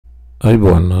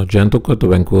අයිබෝන් ජයන්ත උක්වත්ත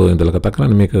බැංකුව ඉඳලා කතා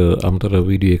කරන්නේ මේක අමතර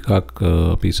වීඩියෝ එකක්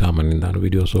අපි සාමාන්‍යයෙන් දාන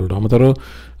වීඩියෝස් වලට අමතරව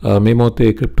මේ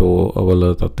මොහොතේ ක්‍රිප්ටෝ වල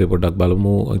තත්ත්වය පොඩ්ඩක්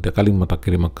බලමු. ඊට කලින් මතක්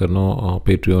කිරීමක් කරනවා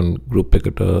Patreon group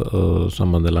එකට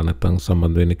සම්බන්ධ වෙලා නැත්නම්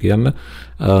සම්බන්ධ වෙන්න කියන්න.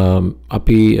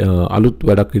 අපි අලුත්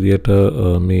වැඩක් විදියට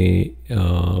මේ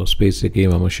ස්පේස් එකේ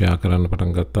මම ෂෙයා කරන්න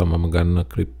පටන් ගත්තා. මම ගන්න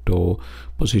ක්‍රිප්ටෝ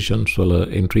positions වල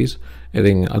entries.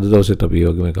 ඉතින් අද දවසේත් අපි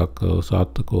වගේම එකක්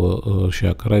සාර්ථකව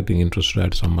ෂෙයා කරා. ඉතින් interest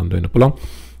rate සම්බන්ධ වෙන්න පුළුවන්.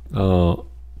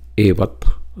 ඒවත්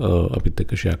අපිත්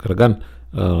එක්ක ෂෙයා කරගන්න.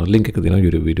 ලින්ක් එක දෙනවා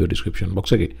YouTube video description box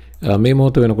එකේ. මේ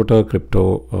මොහොත වෙනකොට ක්‍රිප්ටෝ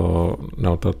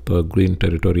නැවතත් green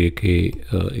territory එකේ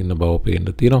ඉන්න බව පේන්න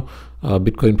තියෙනවා.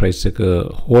 Bitcoin price එක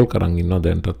hold කරන් ඉන්නවා.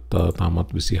 දැන්ටත් තාමත්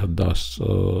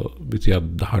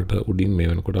 27000ට උඩින් මේ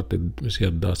වෙනකොටත්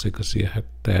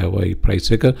 27170යි price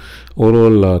එක.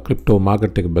 overall crypto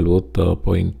market එක බලුවොත්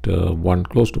 0.1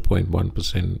 close to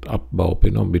 0.1% up බව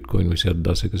පේනවා. Bitcoin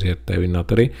 27170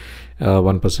 අතරේ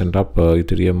 1% up,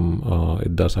 Ethereum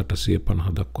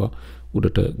 1850 දක්වා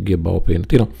උඩට ගිය බව පේන්න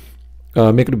තියෙනවා.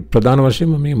 මේකට ප්‍රධාන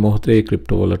වශයෙන්ම මේ මොහොතේ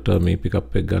ක්‍රිප්ටෝ වලට මේ පිකප්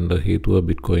එක ගන්න හේතුව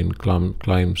Bitcoin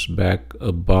climbs back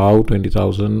above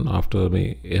 20,000 after මේ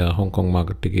Hong Kong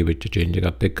market එකේ වෙච්ච change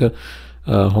එකත් එක්ක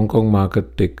Hong Kong market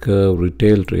එක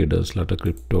retail traders ලට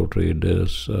crypto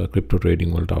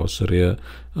trading වලට අවසරය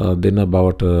දෙන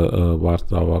බවට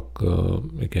වාර්තාවක්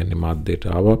ඒ කියන්නේ මාධ්‍යයට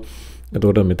ආවා.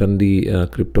 එතකොට මෙතනදී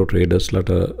ක්‍රිප්ටෝ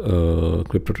ට්‍රේඩර්ස්ලට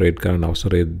ක්‍රිප්ටෝ ට්‍රේඩ් කරන්න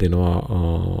අවසරය දෙනවා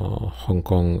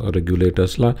හොංකොං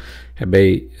රෙගියුලේටර්ස්ලා.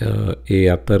 හැබැයි ඒ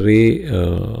අතරේ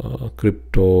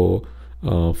ක්‍රිප්ටෝ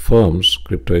ෆර්ම්ස්,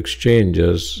 ක්‍රිප්ටෝ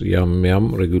එක්ස්චේන්ජර්ස් යම්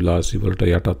රෙගුලාසි වලට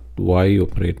යටත් වයි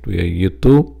ඔපරේට් විය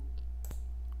යුතු.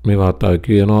 මේ වාර්තාව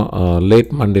කියනවා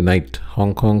late Monday night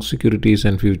Hong Kong Securities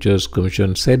and Futures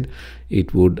Commission said it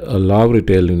would allow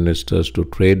retail investors to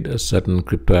trade certain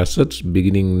crypto assets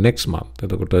beginning next month.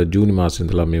 එතකොට ජූනි මාසෙ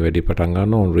ඉඳලා මේ වැඩි පටන්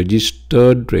ගන්නවා on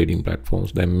registered trading platforms.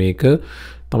 දැන් මේක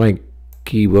තමයි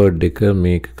keyword එක.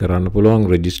 මේක කරන්න පුළුවන්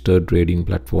registered trading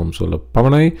platforms වල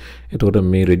පමණයි. එතකොට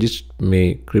මේ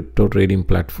crypto trading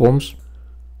platforms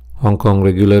Hong Kong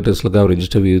regulators ලගාව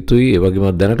register විය යුතුයි. ඒ වගේම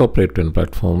දැනට operate වෙන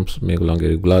platforms මේගොල්ලන්ගේ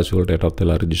regulation වලට යටත්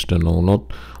වෙලා register නොවුනොත්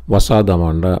වසා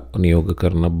දමන්න නියෝග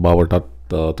කරන බවටත්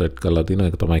threat කරලා තිනවා.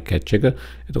 ඒක තමයි catch එක.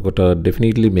 එතකොට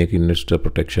definitely මේක investor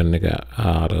protection එක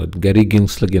අර Gary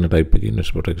Gensler කියන type එක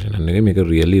investor protection නෙවෙයි. මේක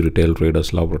really retail traders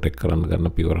ලා protect කරන්න ගන්න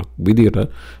පියවරක් විදියට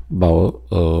බව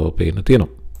පේන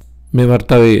තියෙනවා. මේ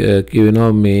වර්තාවේ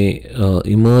කියවෙනවා මේ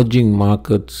emerging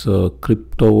markets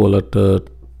crypto වලට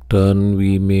ටර්න්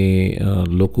වීමේ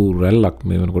ලොකු රැල්ලක්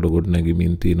මේ වෙනකොට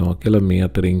ගොඩනැගෙමින් තියෙනවා කියලා. මේ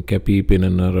අතරින් කැපී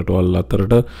පෙනෙන රටවල්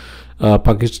අතරට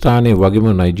පාකිස්තානයේ වගේම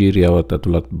නයිජීරියාවත්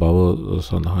ඇතුළත් බව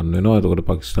සඳහන් වෙනවා. එතකොට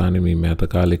පාකිස්තානයේ මේ මෑත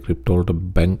කාලේ ක්‍රිප්ටෝ වලට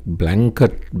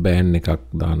බ්ලැන්කට් බෑන් එකක්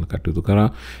දාන්න කටයුතු කරා.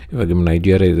 ඒ වගේම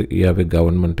නයිජීරියාවේ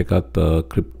ගවර්න්මන්ට් එකත්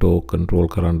ක්‍රිප්ටෝ කන්ට්‍රෝල්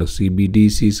කරන්න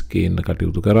CBDCs ගේන්න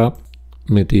කටයුතු කරා.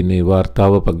 මේ තියෙන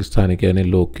වාර්තාව පාකිස්තානය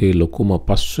කියන්නේ ලෝකයේ ලොකුම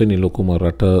 5 වෙනි ලොකුම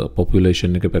රට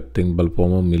පොපියුලේෂන් එක පැත්තෙන්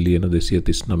බලපුවම මිලියන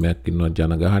 239ක් ඉන්නවා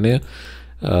ජනගහනය.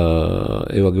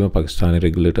 ඒ වගේම පාකිස්තානයේ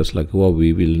රෙගුලේටර්ස්ලා කිව්වා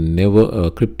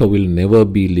crypto will never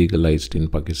be legalized in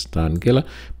Pakistan කියලා.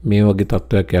 මේ වගේ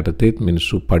තත්ත්වයක් යටතේ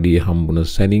මිනිස්සු පඩිය හම්බුන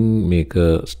සැනින් මේක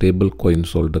ස්ටේබල්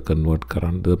කොයින්ස් වලට කන්වර්ට්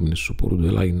කරන්න මිනිස්සු පුරුදු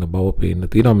වෙලා ඉන්න බව පේන්න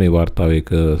තියෙනවා. මේ වාර්තාව එක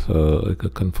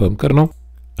කන්ෆර්ම් කරනවා.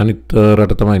 අනිත්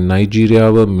රට තමයි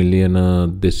නයිජීරියාව. මිලියන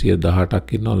 218ක්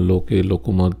ඉන්නවා. ලෝකයේ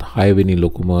ලොකුම 6 වෙනි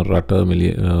ලොකුම රට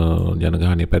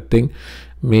ජනගහනය පැත්තෙන්.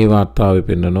 මේ වාර්තාවේ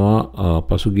පෙන්නනවා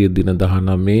පසුගිය දින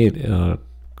 19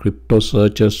 ක්‍රිප්ටෝ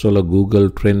සර්චර්ස් වල Google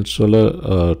Trends වල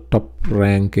top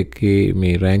rank එකේ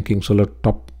මේ rankings වල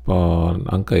top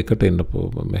අංක 1ට එන්න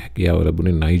හැකියාව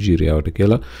ලැබුණේ නයිජීරියාවට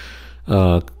කියලා.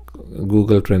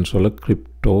 Google Trends වල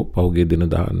ක්‍රිප්ටෝ පහුගිය දින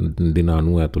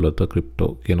 90 ඇතුළත ක්‍රිප්ටෝ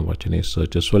කියන වචනේ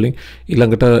සර්චස් වලින්.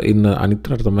 ඊළඟට ඉන්න අනිත්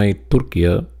රට තමයි තුර්කිය.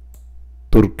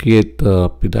 තුර්කියෙත්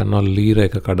අපි දන්නවා ලීර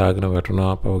එක කඩාගෙන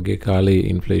වැටුණා. පහුගිය කාලේ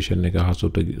ඉන්ෆ්ලේෂන් එක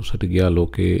උසට ගියා.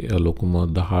 ලෝකේ ලොකුම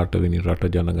 18 වෙනි රට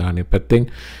ජනගහනය පැත්තෙන්.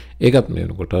 ඒකත් මේ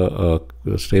වෙනකොට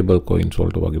ස්ටේබල් කොයින්ස්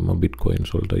වලට වගේම බිට්කොයින්ස්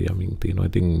වලට යමින් තියෙනවා.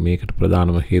 ඉතින් මේකට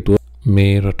ප්‍රධානම හේතුව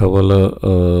මේ රටවල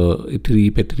ඉතිරි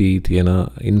පැතිරි තියෙන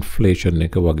ඉන්ෆ්ලේෂන්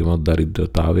එක වගේම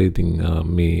දරිද්‍රතාවය. ඉතින්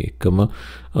මේ එකම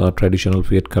ට්‍රැඩිෂනල්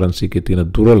ෆියට් කරන්සි එකේ තියෙන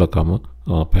දුර්වලකම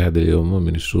පැහැදිලිවම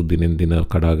මිනිස්සු දිනෙන් දින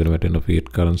කඩාගෙන වැටෙන ෆියට්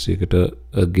කරන්සි එකට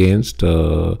against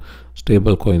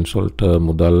ස්ටේබල් කොයින්ස් වලට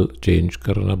මුදල් චේන්ජ්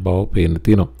කරන බව පේන්න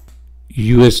තියෙනවා.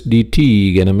 USDT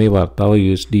ගැන මේ වාර්තාව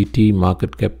USDT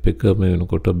මාකට් කැප් එක මේ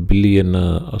වෙනකොට බිලියන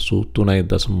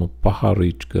 83.5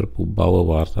 රීච් කරපු බව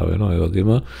වාර්තා වෙනවා. ඒ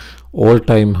වගේම all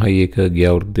time high එක ගිය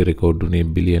අවුරුද්දේ රෙකෝඩ් වුණේ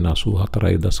බිලියන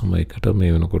 84.1ට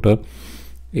මේ වෙනකොට.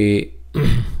 ඒ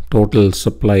total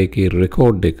supply එකේ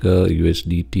record එක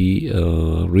USDT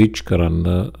reach කරන්න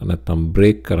නැත්නම්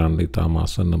break කරන්න ඉතාම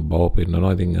ආසන්න බව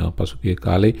පෙන්වනවා. ඉතින් පසුගිය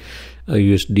කාලේ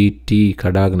USDT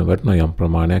කඩාගෙන වැටෙන යම්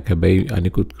ප්‍රමාණයක්. හැබැයි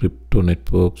අනිකුත් crypto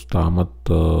networks තාමත්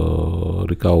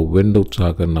recover වෙන්න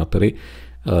උත්සාහ කරන අතරේ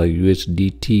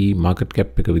USDT market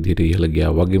cap එක විදිහට ඉහළ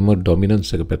ගියා. වගේම dominance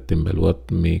එක පැත්තෙන් බැලුවත්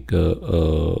මේක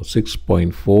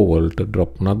 6.4 වලට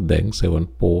drop වුණත් දැන්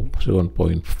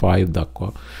 7.5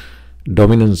 දක්වා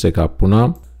dominance එක අප් වුණා.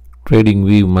 trading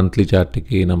view monthly chart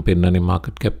එකේ නම් පෙන්නන්නේ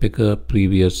market cap එක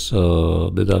previous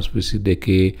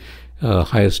 2022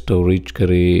 highest reach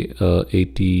කරේ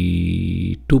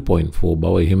 82.4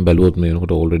 බව. එහෙම බැලුවොත් මේ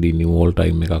වෙනකොට already new all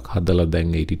time එකක් හදලා දැන්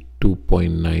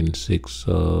 82.96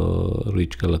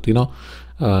 reach කරලා තිනවා.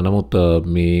 නමුත්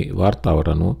මේ වාර්තාවට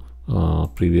අනුව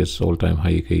previous all time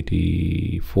high එක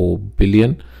 84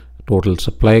 billion, total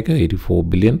supply එක 84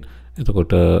 billion.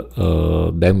 එතකොට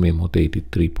දැන් මේ මොහොතේ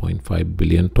 83.5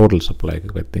 billion total supply එක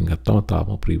පැත්තෙන් ගත්තම තාම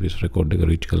previous record එක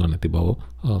reach කරලා නැති බව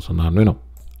සඳහන් වෙනවා.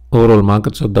 overall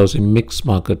market සද්දාවසේ mix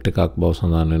market එකක් බව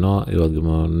සඳහන් වෙනවා. ඒ වගේම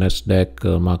Nasdaq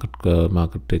market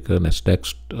එක Nasdaq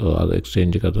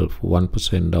exchange එකට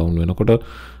 1% down වෙනකොට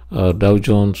Dow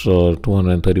Jones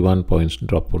 231 points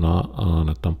drop වුණා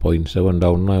නැත්නම් 0.7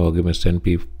 down වුණා. ඒ වගේම S&P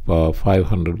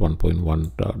 500 1.1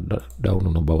 down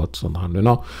වුණ බවත් සඳහන්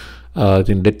වෙනවා.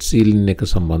 ඉතින් debt ceiling එක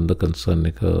සම්බන්ධ concern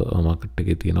එක market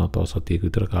එකේ තියෙනවා. තව සතියක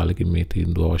විතර කාලෙකින් මේ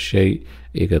තීන්දුව අවශ්‍යයි.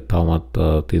 ඒක තාමත්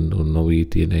තීන්දුව නොවී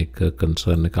තියෙන එක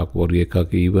concern එකක්, worry එකක්.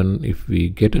 Even if we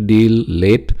get a deal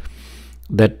late,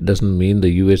 that doesn't mean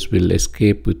the US will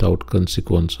escape without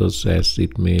consequences, as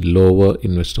it may lower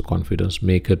investor confidence.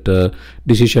 මේකට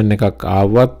decision එකක්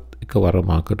ආවත් එකවර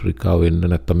market recover වෙන්න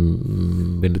නැත්නම්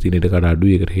වෙන්න තියෙන ඉඩකඩ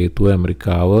අඩුයි. ඒකට හේතුව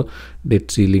ඇමරිකාව debt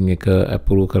ceiling එක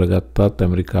approve කරගත්තත්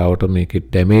ඇමරිකාවට මේකේ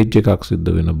damage එකක් සිද්ධ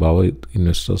වෙන බව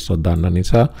investors දන්න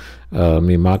නිසා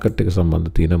මේ market එක සම්බන්ධ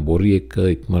තියෙන worry එක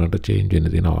ඉක්මනට change වෙන්න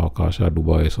තියෙන අවකාශ අඩු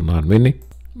බවයි සඳහන් වෙන්නේ.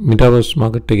 Metaverse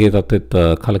market එකේ තත්ත්වෙත්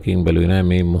කලකින් බැලුවේ නෑ.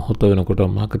 මේ මොහොත වෙනකොට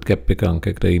market cap එක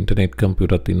අංකයකට internet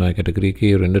computer තියෙනවා. category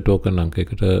එකේ render token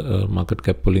අංකයකට market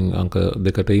cap වලින් අංක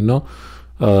දෙකට ඉන්නවා.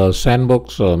 Sandbox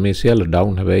මේ සියල්ල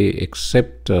down හැබැයි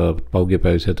except පෞගේ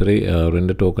පැවිසි අතරේ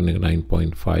render token එක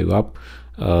 9.5 up.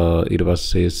 ඊට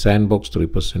පස්සේ Sandbox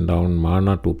 3% down,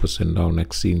 Mana 2% down,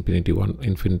 Axie Infinity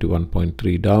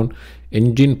 1.3 down,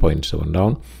 Engine 0.7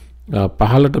 down.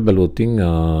 පහලට බැලුවොතින්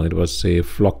ඊට පස්සේ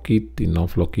Flocky ඉන්නවා.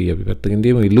 Flocky අපි පැත්තකින්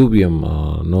දීම. Illuvium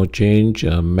no change,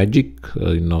 Magic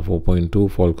ඉන්නවා 4.2,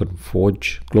 Falcon Forge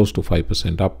close to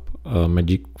 5% up,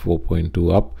 Magic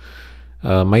 4.2 up.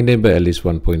 My Neighbor Alice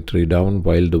 1.3 down,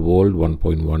 Wild World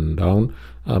 1.1 down,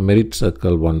 Merit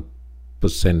Circle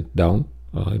 1% down.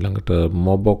 ඊළඟට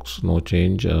Mobox no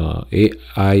change,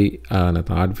 AI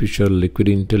නැත්නම් Artificial Liquid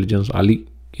Intelligence Ali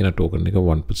කියන token එක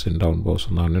 1% down බව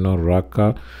සඳහන් වෙනවා. Raka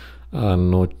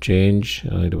no change.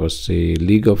 ඊට පස්සේ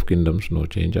League of Kingdoms no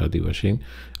change ආදී වශයෙන්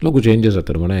ලොකු changes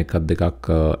අතරම නෑ. එකක් දෙකක්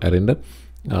ඇරෙන්න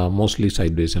mostly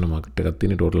sideways යන market එකක්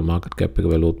තියෙන. total market cap එක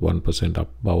බැලුවොත් 1% up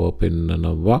බව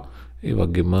පෙන්නනවා. ඒ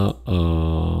වගේම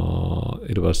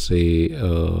ඊට පස්සේ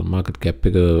market cap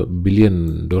එක billion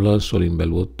dollars වලින්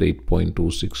බැලුවොත්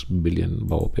 8.26 billion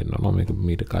බව පෙන්නනවා. මේක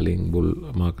මීට කලින් bull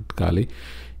market කාලේ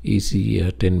easy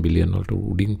 10 billion වලට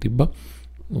උඩින් තිබ්බා.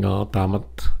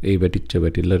 තාමත් ඒ වැටිච්ච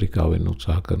වැටිල්ල recover වෙන්න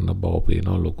උත්සාහ කරන බව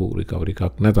පේනවා. ලොකු recovery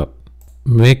එකක් නැතත්.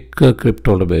 මේක crypto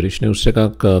වල bearish news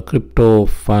එකක්.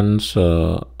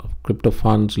 Crypto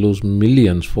funds lose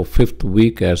millions for fifth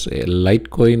week as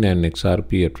Litecoin and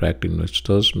XRP attract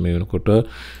investors. මේ වෙනකොට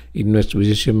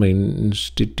විශේෂයෙන්ම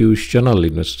institutional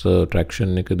investor attraction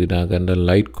එක දිනා ගන්න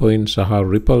Litecoin සහ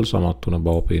Ripple සමත් වුණ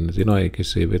බව පේන්න තියෙනවා.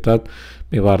 ඒකෙසේ වෙතත්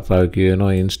මේ වාර්තාවේ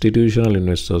කියනවා institutional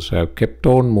investors have kept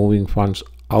on moving funds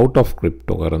out of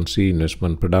cryptocurrency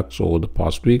investment products over the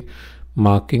past week,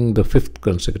 marking the fifth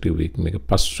consecutive week. මේක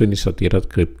පස්වෙනි සතියටත්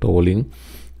crypto වලින්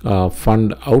fund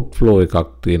outflow එකක්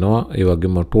තියෙනවා. ඒ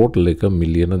වගේම total එක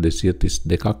මිලියන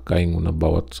 232ක් අයින් වුණ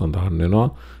බවත් සඳහන් වෙනවා.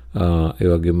 ඒ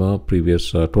වගේම previous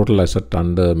total asset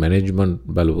under management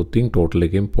බලුවොත් total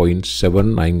එකෙන්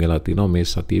 0.7 අයින් වෙලා තිනවා මේ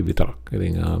සතියේ විතරක්.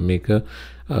 ඉතින් මේක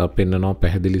පෙන්නනවා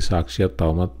පැහැදිලි සාක්ෂියක්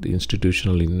තවමත්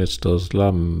institutional investors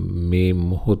ලා මේ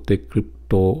මොහොතේ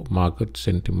crypto market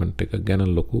sentiment එක ගැන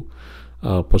ලොකු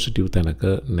positive තැනක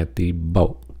නැති බව.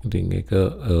 ඉතින් ඒක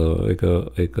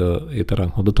ඒ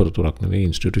තරම් හොඳ තොරතුරක් නෙවෙයි.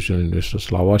 institutional investors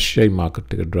ලා අවශ්‍යයි market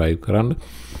එක drive කරන්න.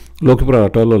 ලෝක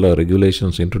රටවල වල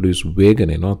regulations introduce වේගන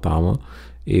එනවා. තාම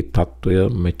ඒ තත්ත්වය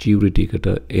maturity එකට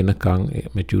එනකන්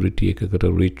maturity එකකට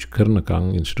reach කරනකන්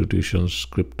institutions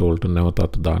crypto වලට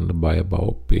නැවතත් දාන්න බය බව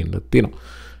පේන්න තියෙනවා.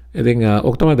 ඉතින්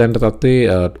ඔක තමයි දැනට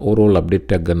තත්ත්වයේ ඕවරෝල්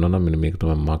අප්ඩේට් එකක් ගන්නවා නම් මෙන්න මේක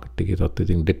තමයි මාකට් එකේ තත්ත්වය.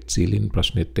 ඉතින් ඩෙට් සීලින්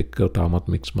ප්‍රශ්නෙත් එක්ක තාමත්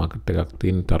මික්ස් මාකට් එකක්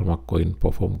තියෙන. තරමක් කොයින්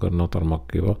පර්ෆෝම් කරනවා, තරමක්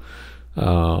ඒවා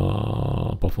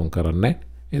පර්ෆෝම් කරන්නේ නැහැ.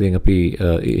 ඉතින් අපි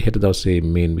හෙට දවසේ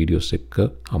මේන් වීඩියෝස් එක්ක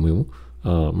හමු වෙමු.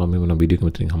 මම මෙන්න වීඩියෝ එක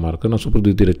මෙතනින් හමාර කරනවා.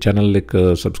 සුපුරුදු විදිහට channel එක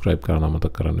subscribe කරන්න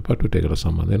අමතක කරන්න එපා. Twitter එකට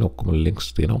සම්බන්ධ වෙන ඔක්කොම links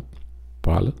තියෙනවා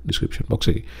පහළ description box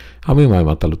එකේ. හමු වෙමු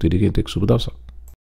මම අලුත් වීඩියෝ එකකින්. සුබ දවසක්.